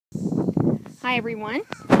Hi everyone.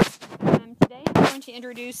 Today I'm going to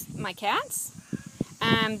introduce my cats.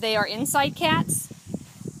 They are inside cats,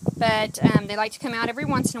 but they like to come out every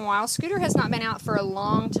once in a while. Scooter has not been out for a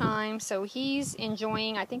long time, so he's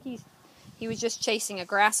enjoying. I think he was just chasing a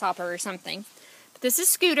grasshopper or something. But this is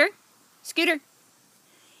Scooter. Scooter.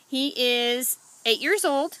 He is 8 years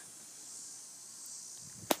old.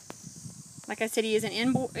 Like I said, he is an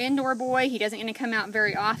indoor boy. He doesn't get to come out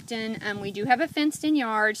very often. We do have a fenced-in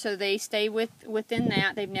yard, so they stay within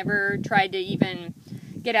that. They've never tried to even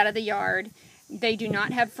get out of the yard. They do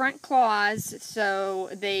not have front claws, so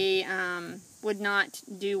they would not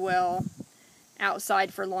do well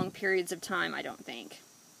outside for long periods of time, I don't think.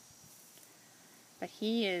 But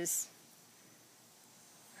he is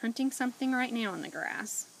hunting something right now in the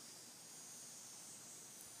grass.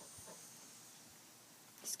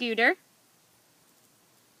 Scooter.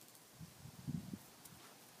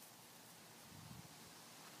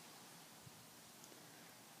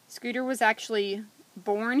 Scooter was actually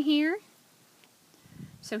born here,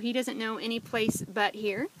 so he doesn't know any place but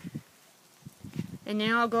here. And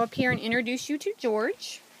now I'll go up here and introduce you to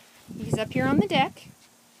George. He's up here on the deck.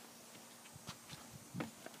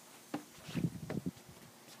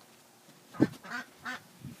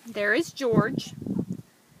 There is George.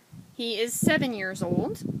 He is 7 years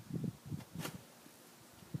old.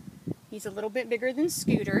 He's a little bit bigger than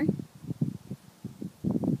Scooter.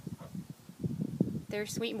 They're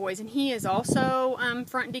sweet boys, and he is also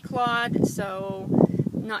front declawed, so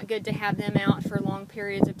not good to have them out for long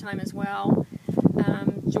periods of time as well.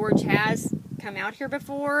 George has come out here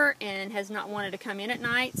before and has not wanted to come in at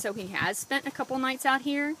night, so he has spent a couple nights out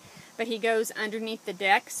here, but he goes underneath the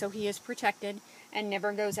deck, so he is protected and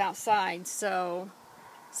never goes outside. So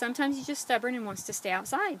sometimes he's just stubborn and wants to stay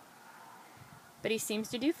outside. But he seems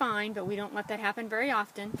to do fine, but we don't let that happen very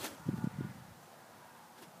often.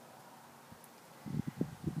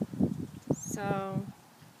 So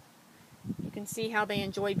you can see how they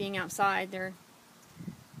enjoy being outside. They're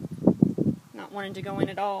not wanting to go in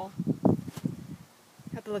at all.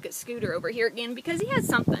 Have to look at Scooter over here again because he has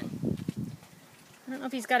something. I don't know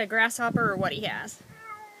if he's got a grasshopper or what he has.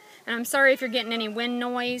 And I'm sorry if you're getting any wind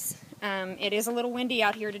noise. It is a little windy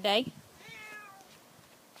out here today.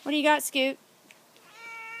 What do you got, Scoot?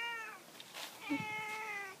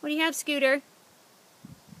 What do you have, Scooter?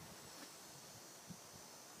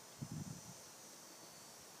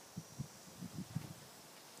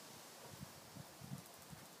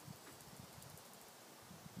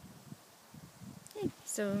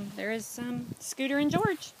 So there is Scooter and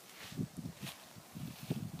George.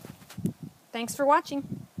 Thanks for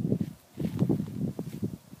watching.